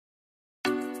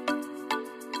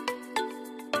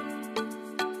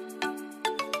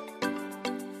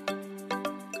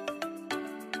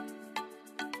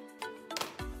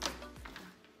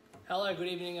Hello, good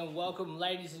evening and welcome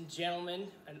ladies and gentlemen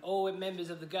and all members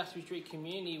of the Guthrie Street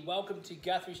community. Welcome to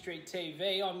Guthrie Street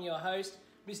TV. I'm your host,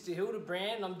 Mr.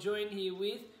 Hildebrand. I'm joined here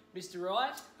with Mr.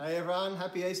 Wright. Hey everyone,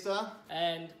 happy Easter.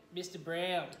 And Mr.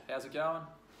 Brown. How's it going?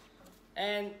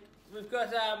 And we've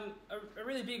got a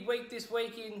really big week this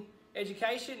week in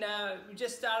education. We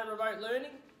just started remote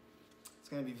learning. It's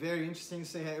going to be very interesting to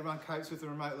see how everyone copes with the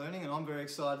remote learning, and I'm very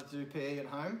excited to do PE at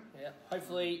home. Yeah,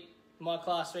 hopefully my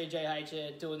class 3JH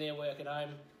are doing their work at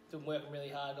home, working really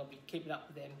hard. I'll be keeping up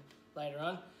with them later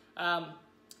on.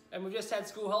 And we've just had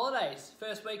school holidays,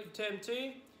 first week of term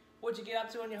 2. What'd you get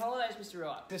up to on your holidays, Mr.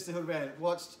 Wright? Mr. Hildebrand,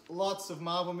 watched lots of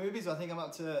Marvel movies. I think I'm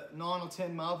up to 9 or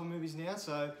 10 Marvel movies now,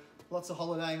 so lots of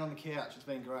holidaying on the couch. It's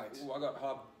been great. Ooh, I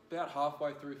got about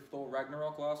halfway through Thor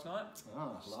Ragnarok last night.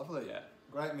 Oh, lovely. Yeah.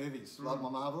 Great movies. Love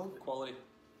my Marvel. Quality.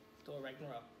 Thor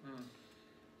Ragnarok.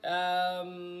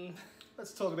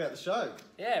 Let's talk about the show.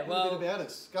 Yeah, well... A little bit about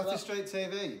us. Guthrie Street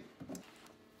TV.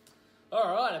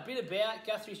 Alright, a bit about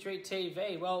Guthrie Street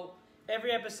TV. Well,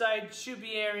 every episode should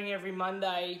be airing every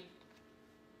Monday.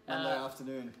 Monday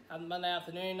afternoon. Monday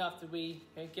afternoon after we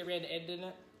get around to editing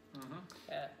it.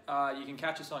 You can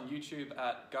catch us on YouTube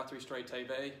at Guthrie Street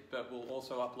TV, but we'll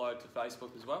also upload to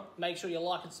Facebook as well. Make sure you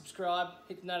like and subscribe,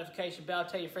 hit the notification bell,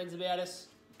 tell your friends about us.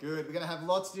 Good. We're going to have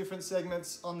lots of different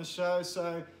segments on the show,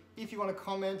 so if you want to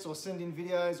comment or send in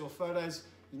videos or photos,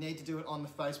 you need to do it on the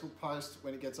Facebook post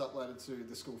when it gets uploaded to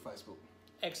the school Facebook.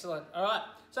 Excellent. Alright,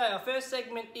 so our first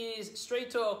segment is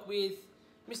Street Talk with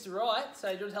Mr. Wright. So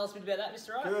do you want to tell us a bit about that,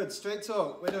 Mr. Wright? Good, street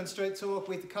talk. We're doing street talk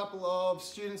with a couple of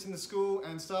students in the school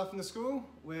and staff in the school.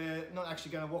 We're not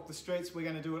actually going to walk the streets, we're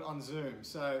going to do it on Zoom.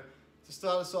 So to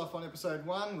start us off on episode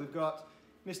 1, we've got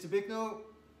Mr. Bicknell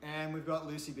and we've got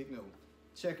Lucy Bicknell.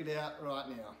 Check it out right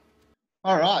now.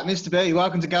 All right, Mr. B,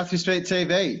 welcome to Guthrie Street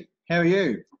TV. How are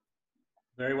you?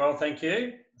 Very well, thank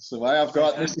you. That's the way. I've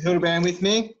got Mr. Hildebrand with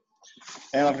me,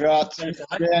 and I've got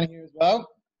Brown here as well.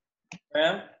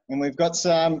 Brown. And we've got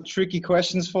some tricky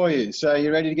questions for you. So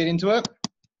you ready to get into it?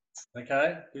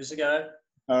 Okay, give us a go.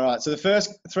 All right, so the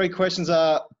first 3 questions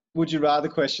are would you rather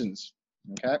questions.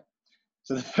 Okay,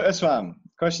 so the first one,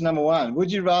 question number 1,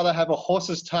 would you rather have a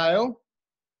horse's tail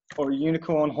or a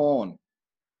unicorn horn?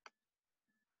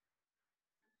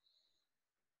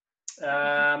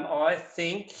 I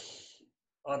think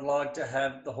I'd like to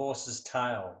have the horse's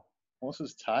tail.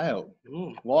 Horse's tail?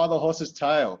 Ooh. Why the horse's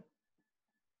tail?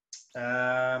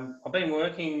 I've been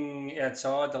working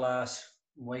outside the last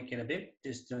week and a bit,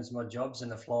 just doing some odd jobs,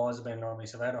 and the flies have been on me.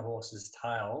 So if I had a horse's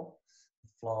tail, the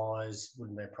flies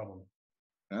wouldn't be a problem.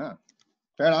 Ah,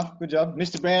 fair enough. Good job.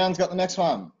 Mr. Brown's got the next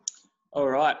one. All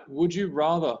right. Would you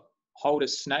rather hold a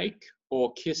snake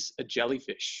or kiss a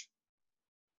jellyfish?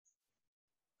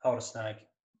 Hold a snake.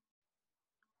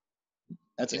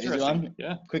 That's an easy one.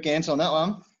 Yeah. Quick answer on that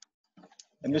one.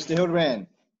 And Mr. Hildebrand.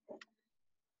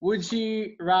 Would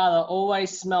you rather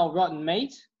always smell rotten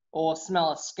meat or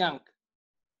smell a skunk?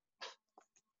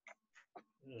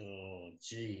 Oh,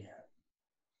 gee.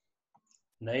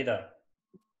 Neither.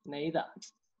 Neither.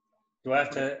 Do I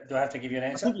have to give you an I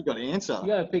answer? think you've got to answer. You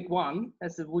got to pick one.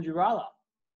 That's the would you rather.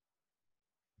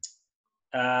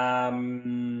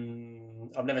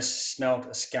 I've never smelled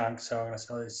a skunk, so I'm going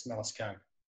to smell a skunk.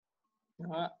 All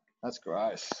right. That's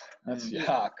gross. That's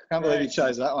yuck. Can't believe you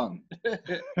chose that one.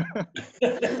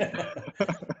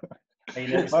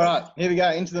 All right, here we go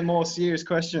into the more serious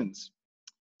questions.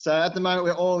 So at the moment,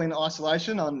 we're all in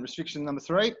isolation on restriction number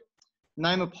 3.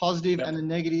 Name a positive and a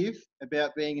negative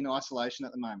about being in isolation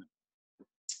at the moment.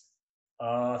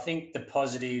 I think the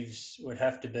positives would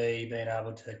have to be being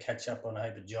able to catch up on a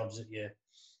heap of jobs that you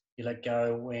let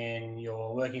go when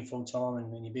you're working full time and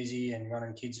when you're busy and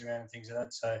running kids around and things like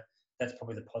that. So that's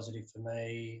probably the positive for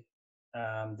me.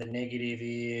 The negative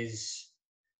is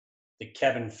the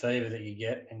cabin fever that you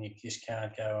get and you just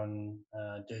can't go and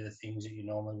do the things that you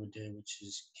normally would do, which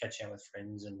is catching up with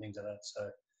friends and things like that. So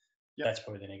that's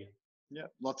probably the negative. Yeah,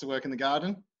 lots of work in the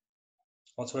garden.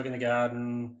 Lots of work in the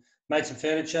garden. Made some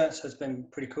furniture, so it's been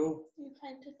pretty cool. You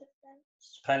painted the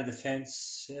fence. Painted the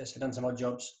fence. Yes, I've done some odd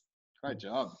jobs. Great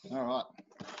job. All right.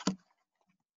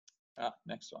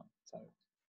 Next one. So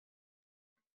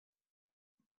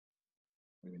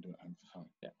we've been doing it home for fun.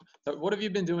 yeah. So what have you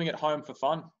been doing at home for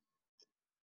fun?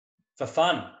 For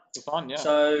fun. For fun, yeah.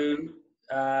 So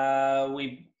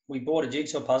we bought a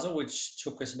jigsaw puzzle, which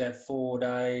took us about 4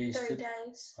 days. 3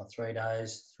 days. 3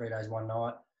 days. 3 days, 1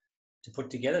 night to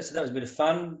put together. So that was a bit of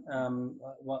fun.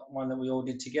 One that we all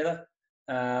did together.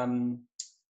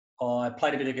 I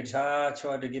played a bit of guitar,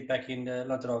 tried to get back into,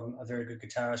 not that I'm a very good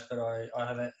guitarist, but I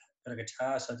have a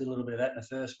guitar, so I did a little bit of that in the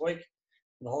first week of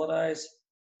the holidays.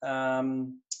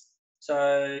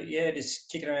 So yeah, just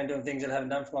kicking around doing things that I haven't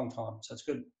done for a long time. So it's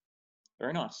good.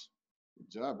 Very nice. Good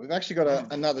job. We've actually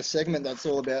got another segment that's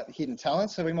all about hidden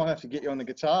talent, so we might have to get you on the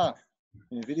guitar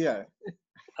in a video.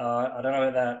 I don't know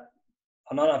about that.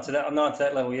 I'm not up to that. I'm not up to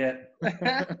that level yet. Do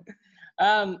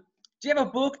you have a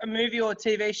book, a movie, or a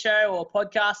TV show, or a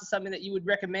podcast, or something that you would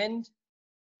recommend?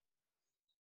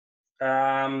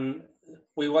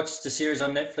 We watched the series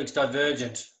on Netflix,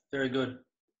 Divergent. Very good.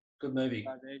 Good movie.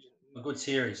 Divergent. A good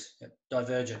series. Yep.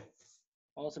 Divergent.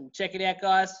 Awesome. Check it out,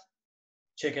 guys.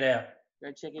 Check it out.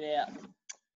 Go check it out.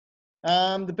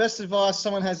 The best advice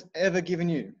someone has ever given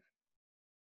you?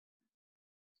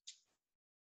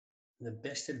 The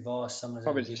best advice someone's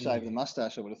Probably ever to given shave you. the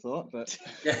mustache, I would have thought, but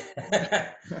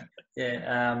Yeah.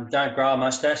 Yeah. Don't grow a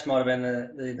mustache might have been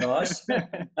the advice.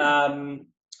 I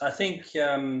think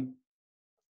I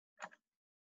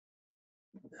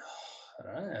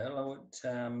don't know what.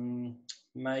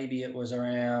 Maybe it was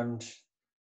around.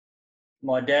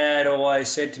 My dad always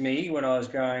said to me when I was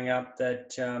growing up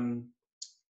that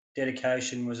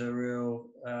dedication was a real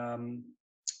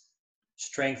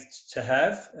strength to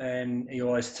have, and he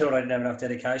always thought I didn't have enough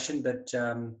dedication, but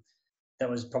that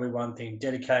was probably one thing.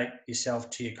 Dedicate yourself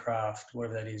to your craft,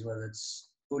 whatever that is, whether it's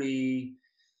footy,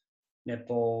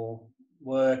 netball,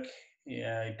 work,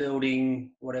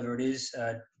 building, whatever it is,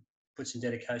 put some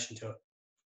dedication to it.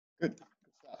 good.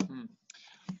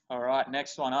 All right,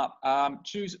 next one up.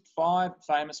 Choose 5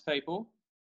 famous people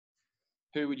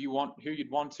who you'd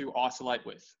want to isolate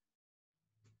with.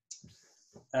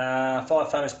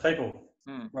 5 famous people.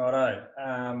 Righto.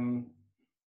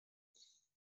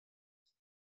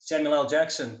 Samuel L.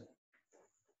 Jackson.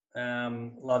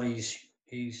 Love his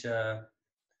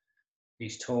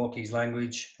talk, his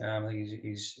language.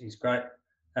 He's great.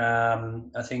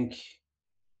 I think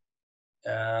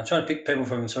I'm trying to pick people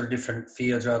from sort of different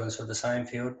fields rather than sort of the same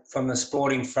field. From the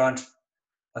sporting front,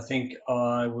 I think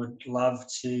I would love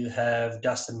to have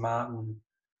Dustin Martin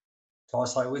to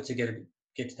isolate with to get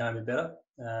to know him a bit better,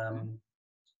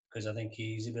 because I think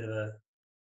he's a bit of a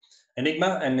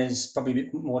enigma and there's probably a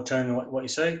bit more to him than what you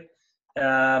see.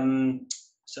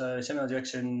 So Samuel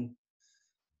Jackson,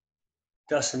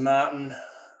 Dustin Martin.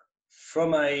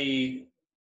 From a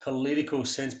political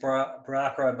sense,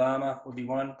 Barack Obama would be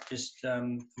one, just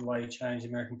the way he changed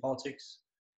American politics.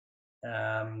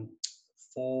 4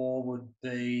 would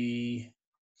be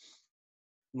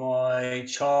my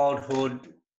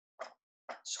childhood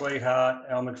sweetheart,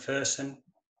 Al McPherson.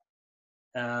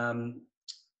 And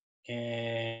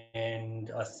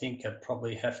I think I'd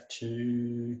probably have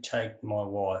to take my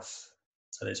wife.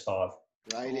 So there's 5.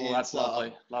 Great Ooh, that's answer.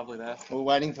 lovely. Lovely there. We're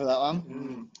waiting for that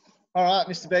one. All right,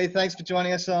 Mr. B, thanks for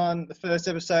joining us on the first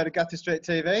episode of Guthrie Street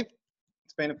TV.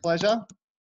 It's been a pleasure.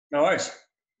 No worries.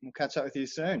 We'll catch up with you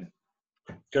soon.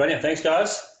 Good on you. Thanks,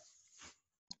 guys.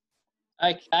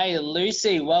 Okay,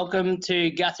 Lucy, welcome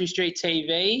to Guthrie Street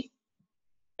TV.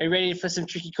 Are you ready for some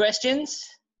tricky questions?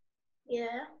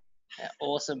 Yeah. Yeah,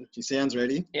 awesome. She sounds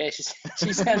ready. Yeah, she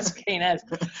sounds keen as.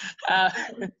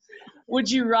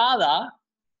 Would you rather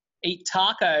eat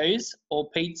tacos or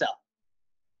pizza?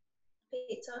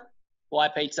 Pizza. Why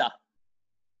pizza?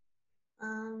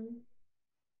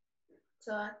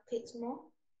 So I like pizza more.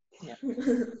 Yeah.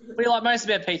 What do you like most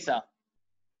about pizza?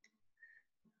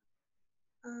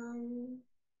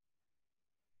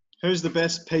 Who's the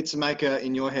best pizza maker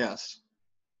in your house?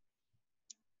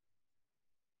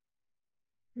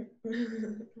 You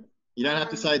don't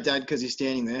have to say dad because he's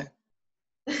standing there.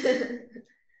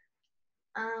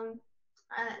 I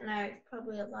don't know.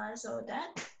 Probably Eliza or Dad.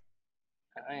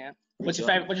 Oh, yeah. What's your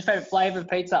favorite flavour of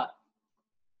pizza?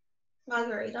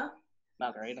 Margarita.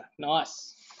 Margarita.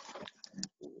 Nice.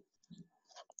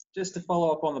 Just to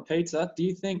follow up on the pizza, do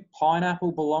you think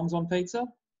pineapple belongs on pizza?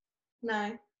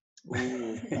 No.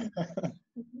 Ooh.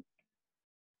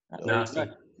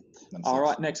 Nasty. All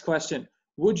right, next question.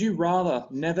 Would you rather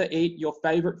never eat your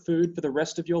favourite food for the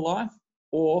rest of your life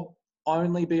or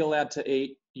only be allowed to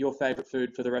eat your favourite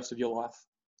food for the rest of your life?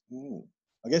 Ooh.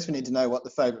 I guess we need to know what the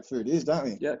favourite food is, don't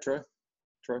we? Yeah, true.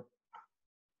 True.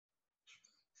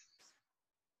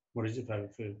 What is your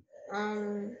favourite food?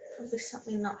 Probably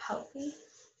something not healthy.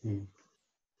 Hmm.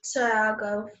 So I'll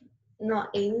go with not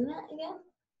eating that again.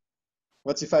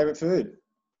 What's your favourite food?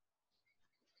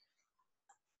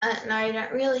 I don't know, I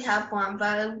don't really have one,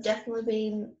 but it would definitely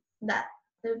be that.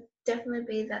 It would definitely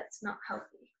be that's not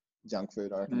healthy. Junk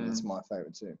food, I reckon that's my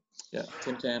favourite too. Yeah,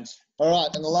 Tim Tams. All right,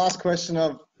 and the last question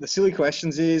of the silly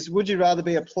questions is, would you rather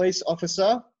be a police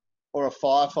officer or a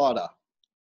firefighter?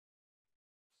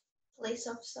 Police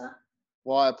officer.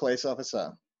 Why a police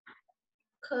officer?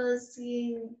 Because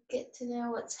you get to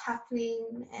know what's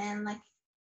happening and like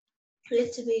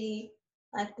it to be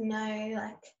like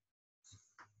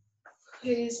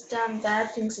who's done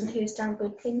bad things and who's done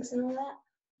good things and all that.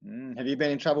 Have you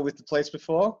been in trouble with the police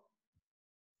before?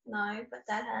 No, but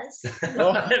that has.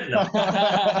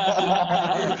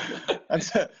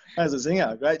 That's a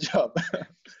zinger. Great job.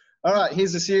 All right,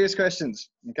 here's the serious questions,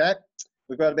 okay?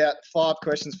 We've got about 5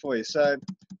 questions for you. So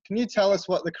can you tell us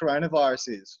what the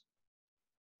coronavirus is?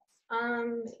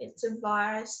 It's a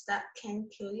virus that can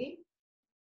kill you.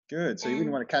 Good. So you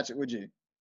wouldn't want to catch it, would you?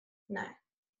 No.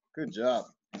 Good job.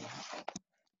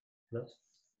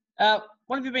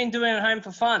 What have you been doing at home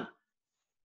for fun?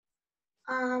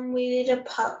 We did a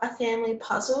family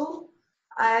puzzle.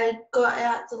 I got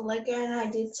out the Lego and I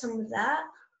did some of that.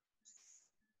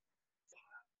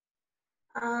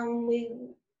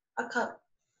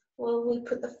 We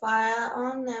put the fire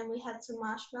on and we had some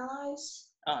marshmallows.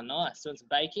 Oh, nice. Doing some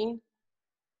baking,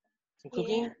 some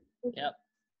cooking. Yeah. Yep.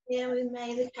 Yeah, we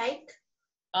made a cake.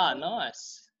 Oh,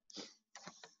 nice.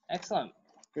 Excellent.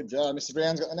 Good job. Mr.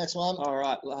 Brown's got the next one. All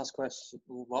right, last question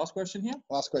here.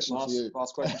 Last question for you.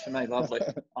 Last question for me. Lovely.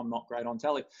 I'm not great on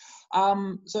tally.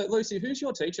 So Lucy, who's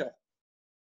your teacher?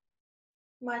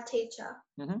 My teacher,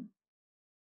 Mm-hmm.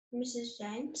 Mrs.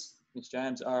 James. Miss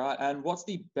James. All right. And what's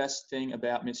the best thing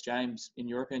about Miss James, in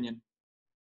your opinion?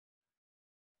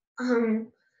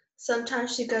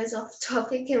 Sometimes she goes off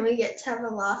topic and we get to have a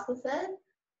laugh with her.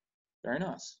 Very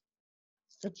nice.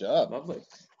 Good job. Lovely.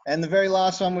 And the very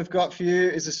last one we've got for you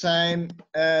is the same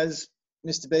as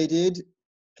Mr. B did.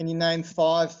 Can you name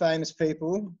 5 famous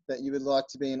people that you would like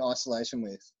to be in isolation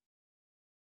with?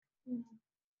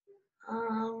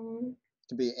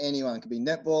 Could be anyone. Could be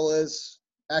netballers,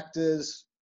 actors,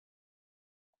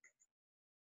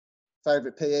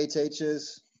 favourite PE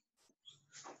teachers.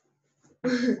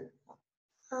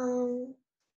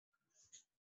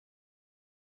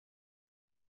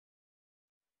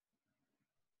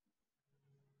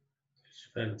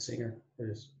 Favourite singer?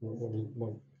 What do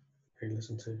you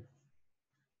listen to?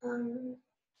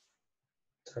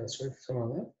 Taylor Swift, something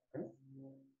like that?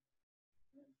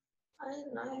 I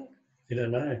don't know. You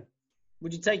don't know?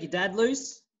 Would you take your dad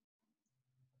loose?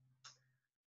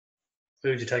 Who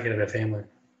would you take out of our family?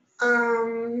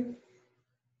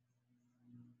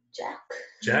 Jack.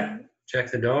 Jack?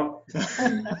 Jack the dog?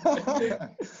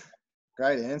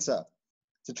 Great answer.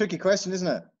 It's a tricky question, isn't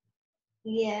it?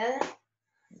 Yeah.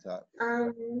 So,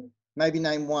 Um, maybe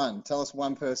name one. Tell us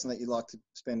one person that you'd like to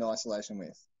spend isolation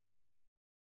with.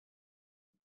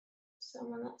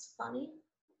 someone that's funny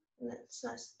and that's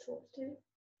nice to talk to.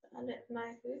 I don't know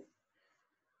who.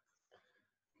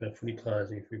 About footy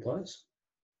players, any footy players?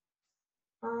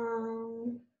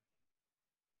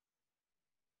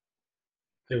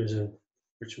 There was a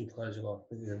Richmond player you like,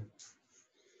 yeah.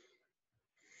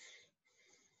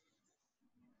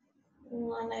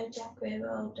 I know Jack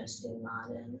River, Dusty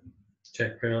Martin.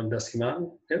 Jack Brown, Dusty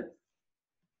Martin, yep.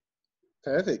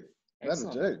 Perfect.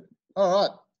 Excellent. That'll do. All right,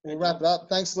 we'll wrap it up.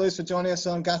 Thanks, Luce, for joining us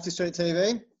on Guthrie Street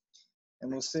TV,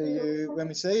 and we'll see you when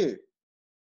we see you.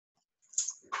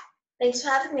 Thanks for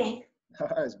having me. All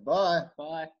right, bye.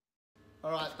 Bye.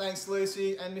 All right, thanks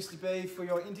Lucy and Mr. B for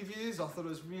your interviews. I thought it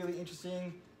was really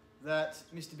interesting that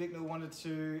Mr. Bicknell wanted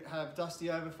to have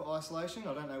Dusty over for isolation.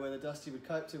 I don't know whether Dusty would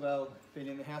cope too well being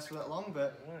in the house for that long,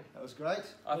 but that was great.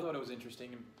 I thought it was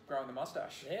interesting growing the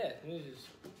mustache. Yeah, it was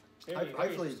very,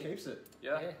 Hopefully he interesting. keeps it.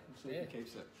 Yeah. Hopefully he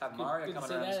keeps it. Have Mario Good to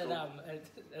coming see around that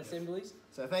school. at assemblies.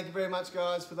 So thank you very much,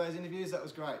 guys, for those interviews. That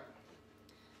was great.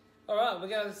 All right, we're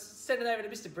going to send it over to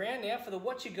Mr. Brown now for the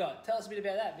What You Got. Tell us a bit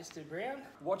about that, Mr. Brown.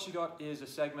 What You Got is a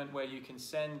segment where you can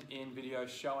send in videos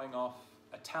showing off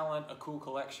a talent, a cool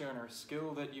collection, or a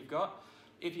skill that you've got.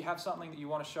 If you have something that you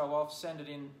want to show off, send it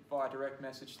in via direct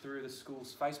message through the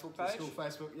school's Facebook page. The school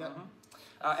Facebook, yeah.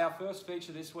 Our first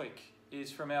feature this week is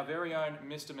from our very own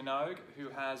Mr. Minogue, who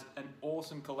has an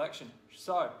awesome collection.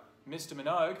 So, Mr.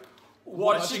 Minogue,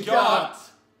 what you got?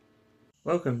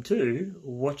 Welcome to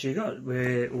What You Got,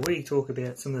 where we talk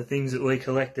about some of the things that we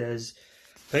collect as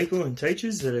people and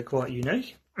teachers that are quite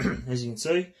unique. As you can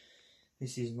see,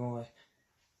 this is my,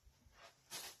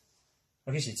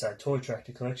 I guess you'd say toy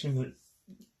tractor collection, but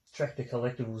tractor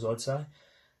collectibles I'd say.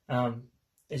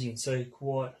 As you can see,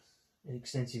 quite an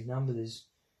extensive number. There's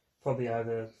probably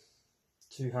over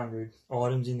 200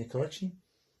 items in the collection,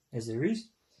 as there is.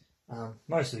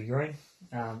 Mostly green,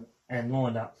 and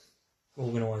lined up,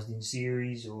 organised in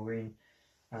series or in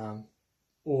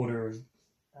order of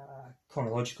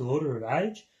chronological order of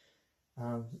age.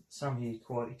 Some here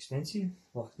quite expensive,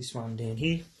 like this one down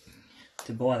here.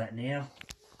 To buy that now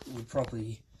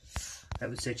that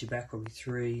would set you back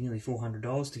probably nearly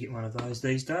 $400 to get one of those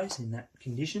these days in that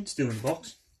condition, still in the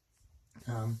box.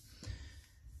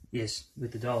 yes,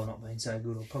 with the dollar not being so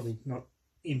good, I'm probably not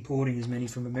importing as many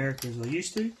from America as I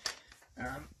used to.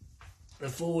 The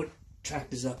Ford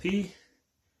tractors up here, if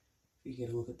you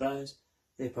get a look at those,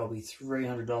 they're probably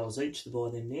 $300 each to buy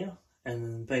them now,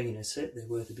 and being in a set, they're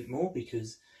worth a bit more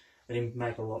because they didn't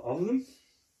make a lot of them.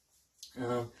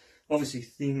 Obviously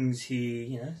things here,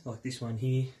 you know, like this one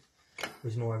here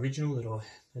was my original that I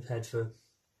have had for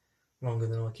longer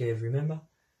than I care to remember.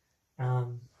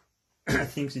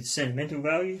 Things with sentimental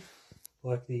value,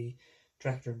 like the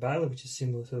tractor and baler, which is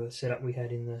similar to a setup we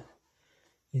had in the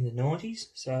 90s.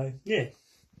 So yeah,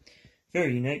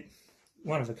 very unique,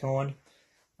 one of a kind.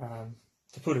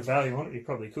 To put a value on it, you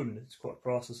probably couldn't. It's quite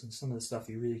priceless, and some of the stuff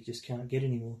you really just can't get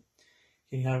anymore.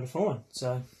 Getting harder to find.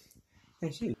 So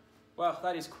thank you. Well,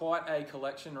 that is quite a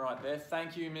collection right there.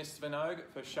 Thank you, Miss Vanogue,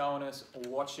 for showing us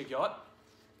what you got.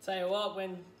 Tell you what,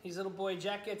 when his little boy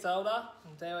Jack gets older,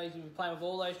 I'll tell you he's going to be playing with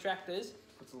all those tractors.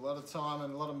 Puts a lot of time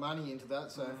and a lot of money into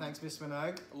that, so thanks, Miss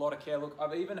Minogue. A lot of care. Look,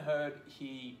 I've even heard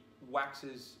he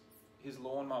waxes his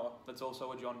lawnmower that's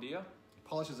also a John Deere.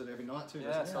 Polishes it every night too, Yeah,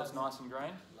 doesn't he? so it's nice and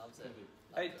green. Loves it.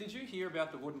 Hey, did you hear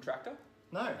about the wooden tractor?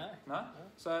 No. No?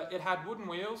 So it had wooden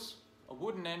wheels, a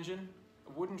wooden engine,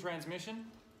 a wooden transmission,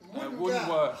 and a wooden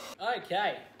work.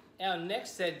 Okay, our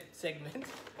next segment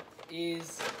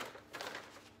is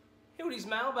Hildy's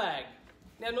mailbag.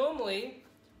 Now normally,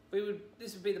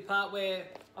 this would be the part where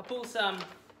I pull some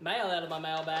mail out of my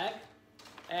mailbag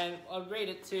and I'd read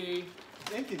it to...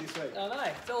 It's empty this week. I know,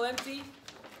 it's all empty.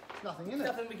 Nothing in it.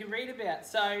 Nothing we can read about.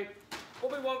 So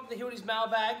what we want with the Hildy's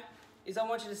mailbag is I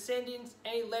want you to send in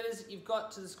any letters that you've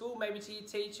got to the school, maybe to your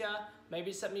teacher,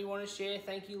 maybe it's something you want to share,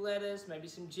 thank you letters, maybe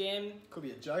some gem. Could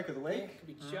be a joke of the week. Yeah, could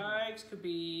be jokes, could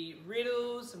be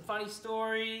riddles, some funny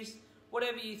stories,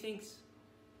 whatever you think's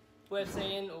worth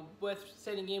seeing or worth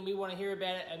sending in. We want to hear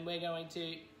about it, and we're going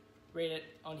to read it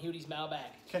on Hildy's mailbag.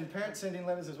 Can parents send in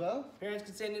letters as well? Parents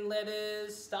can send in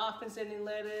letters, staff can send in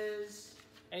letters,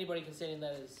 anybody can send in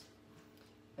letters.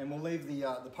 And we'll leave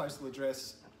the postal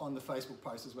address on the Facebook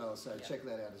post as well, so check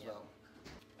that out as well.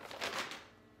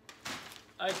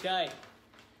 Okay,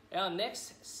 our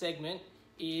next segment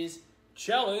is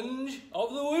Challenge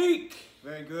of the Week.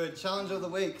 Very good. Challenge of the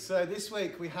week. So this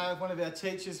week we have one of our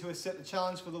teachers who has set the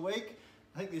challenge for the week.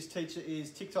 I think this teacher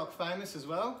is TikTok famous as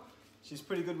well. She's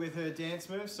pretty good with her dance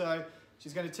moves, so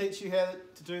she's going to teach you how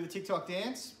to do the TikTok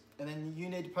dance, and then you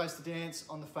need to post the dance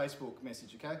on the Facebook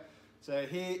message, okay? So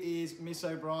here is Miss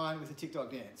O'Brien with the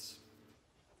TikTok dance.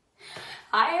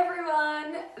 Hi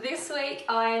everyone! This week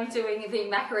I'm doing the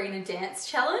Macarena Dance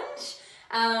Challenge. So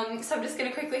I'm just going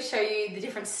to quickly show you the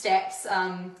different steps.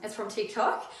 It's from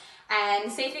TikTok,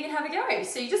 and see if you can have a go.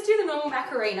 So you just do the normal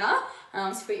Macarena.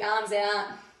 So put your arms out,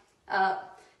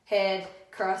 up, head,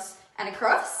 cross, and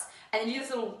across. And then you do this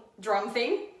little drum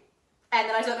thing. And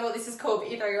then I don't know what this is called,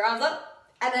 but you throw your arms up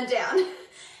and then down.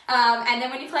 And then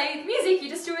when you play music, you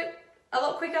just do it a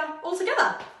lot quicker all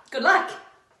together. Good luck!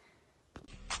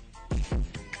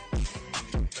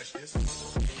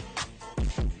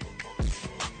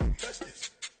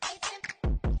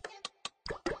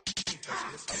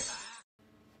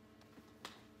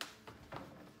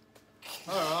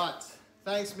 Alright,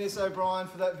 thanks Miss O'Brien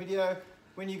for that video.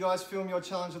 When you guys film your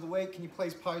challenge of the week, can you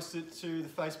please post it to the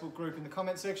Facebook group in the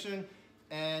comment section,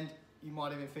 and you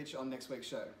might even feature on next week's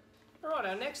show. Alright,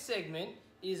 our next segment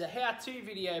is a how-to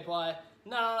video by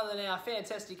none other than our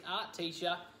fantastic art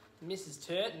teacher, Mrs.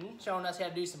 Turton, showing us how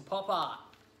to do some pop art.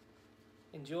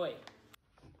 Enjoy.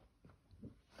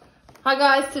 Hi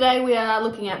guys, today we are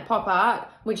looking at pop art,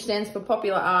 which stands for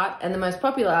popular art, and the most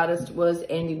popular artist was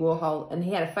Andy Warhol, and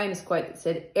he had a famous quote that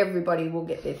said, "Everybody will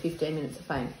get their 15 minutes of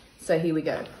fame." So here we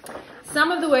go.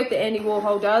 Some of the work that Andy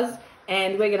Warhol does,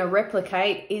 and we're going to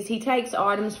replicate, is he takes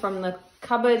items from the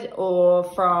cupboard or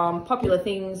from popular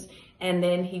things, and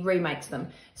then he remakes them.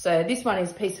 So this one is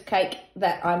a piece of cake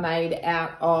that I made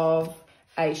out of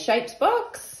a shapes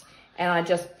box, and I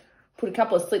just put a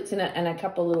couple of slits in it and a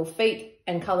couple of little feet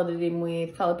and coloured it in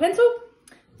with coloured pencil.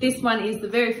 This one is the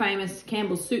very famous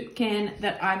Campbell's soup can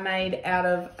that I made out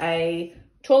of a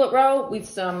toilet roll with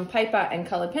some paper and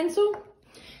coloured pencil.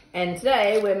 And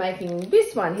today we're making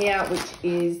this one here, which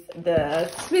is the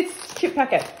Smith's chip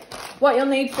packet. What you'll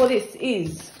need for this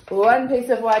is one piece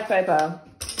of white paper,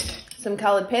 some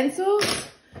coloured pencils,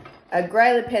 a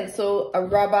grey pencil, a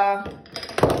rubber,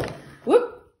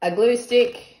 a glue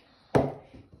stick,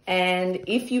 and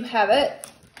if you have it,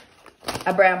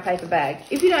 a brown paper bag.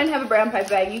 If you don't have a brown paper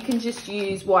bag, you can just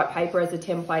use white paper as a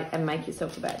template and make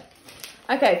yourself a bag.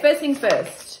 Okay, first things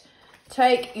first.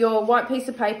 Take your white piece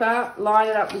of paper, line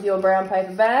it up with your brown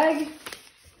paper bag,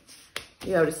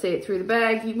 You're able to see it through the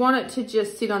bag. You want it to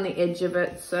just sit on the edge of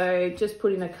it. So just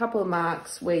put in a couple of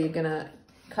marks where you're gonna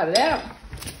cut it out.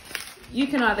 You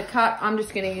can either cut, I'm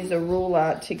just gonna use a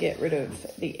ruler to get rid of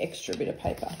the extra bit of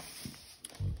paper.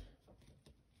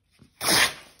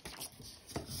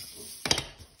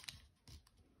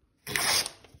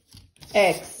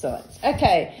 Excellent.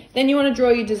 Okay, then you want to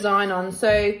draw your design on.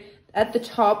 So at the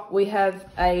top we have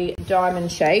a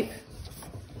diamond shape,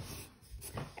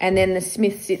 and then the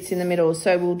Smith sits in the middle.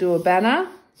 So we'll do a banner.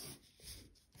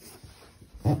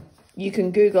 You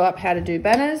can Google up how to do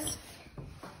banners.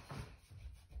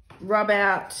 Rub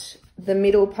out the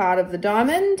middle part of the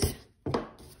diamond.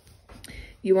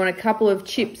 You want a couple of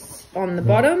chips on the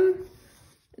bottom.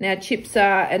 Now chips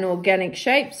are an organic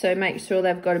shape, so make sure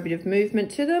they've got a bit of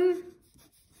movement to them.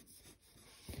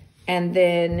 And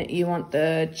then you want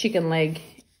the chicken leg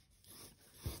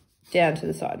down to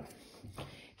the side.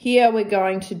 Here we're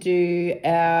going to do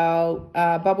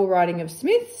our bubble writing of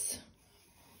Smiths.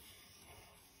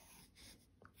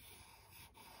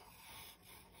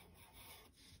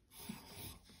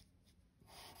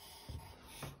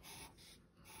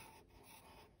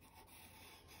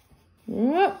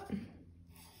 Whoop.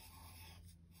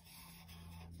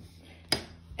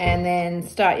 And then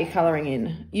start your colouring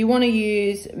in. You want to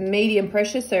use medium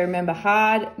pressure, so remember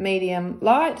hard, medium,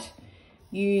 light.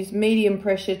 Use medium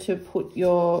pressure to put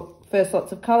your first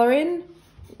lots of colour in.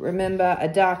 Remember, a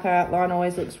darker outline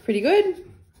always looks pretty good.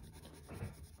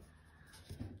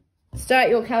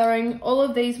 Start your colouring. All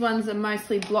of these ones are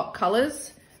mostly block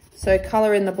colours, so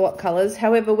colour in the block colours.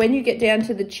 However, when you get down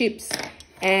to the chips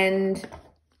and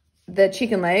the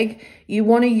chicken leg, you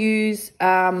want to use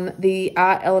the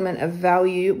art element of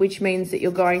value, which means that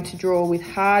you're going to draw with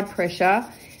hard pressure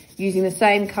using the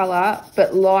same colour,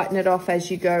 but lighten it off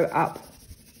as you go up.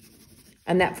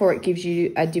 And that for it gives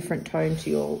you a different tone to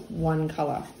your one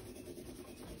colour.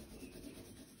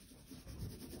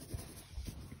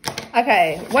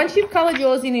 Okay, once you've coloured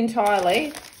yours in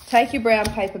entirely, take your brown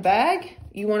paper bag.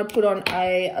 You want to put on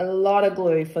a lot of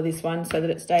glue for this one so that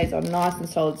it stays on nice and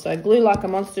solid. So glue like a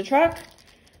monster truck.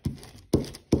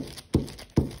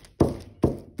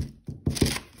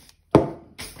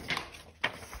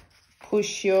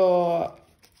 Push your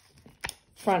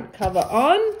front cover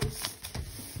on.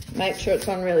 Make sure it's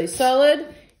on really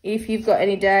solid. If you've got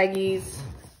any daggies,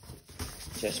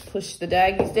 just push the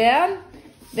daggies down.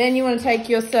 Then you want to take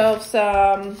yourself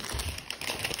some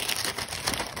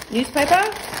newspaper.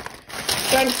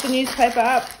 Scrunch the newspaper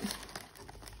up,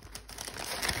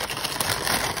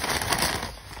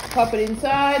 pop it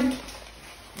inside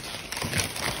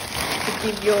to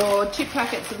give your chip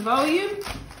packet some volume.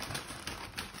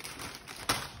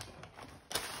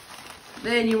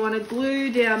 Then you want to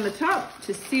glue down the top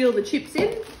to seal the chips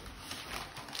in.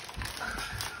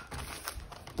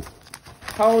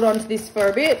 Hold on to this for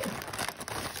a bit.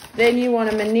 Then you want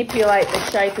to manipulate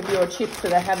the shape of your chips so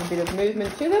they have a bit of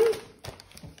movement to them.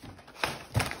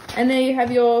 And there you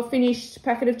have your finished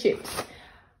packet of chips.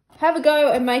 Have a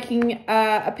go at making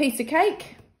a piece of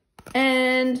cake.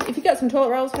 And if you've got some toilet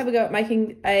rolls, have a go at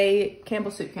making a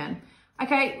Campbell soup can.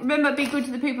 Okay, remember, be good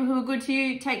to the people who are good to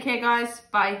you. Take care, guys.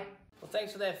 Bye. Well,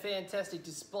 thanks for that fantastic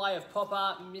display of pop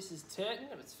art, Mrs. Turton.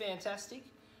 It was fantastic.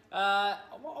 I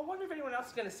wonder if anyone else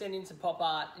is going to send in some pop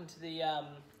art into the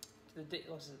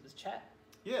chat.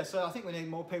 Yeah, so I think we need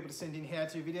more people to send in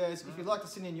how-to videos. If you'd like to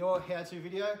send in your how-to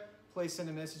video, please send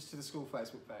a message to the school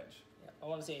Facebook page. Yeah, I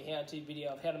want to see a how-to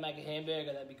video of how to make a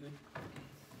hamburger. That'd be good.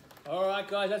 All right,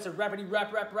 guys, that's a wrap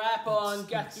on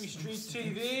Guthrie Street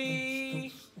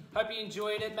TV. Hope you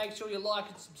enjoyed it. Make sure you like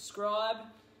and subscribe.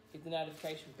 Hit the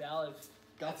notification bell if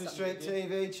Guthrie Street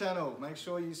TV channel. Make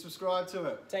sure you subscribe to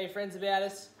it. Tell your friends about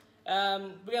us. We're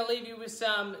going to leave you with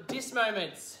some diss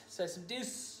moments. So some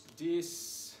diss.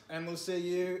 And we'll see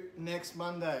you next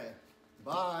Monday.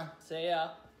 Bye. See ya.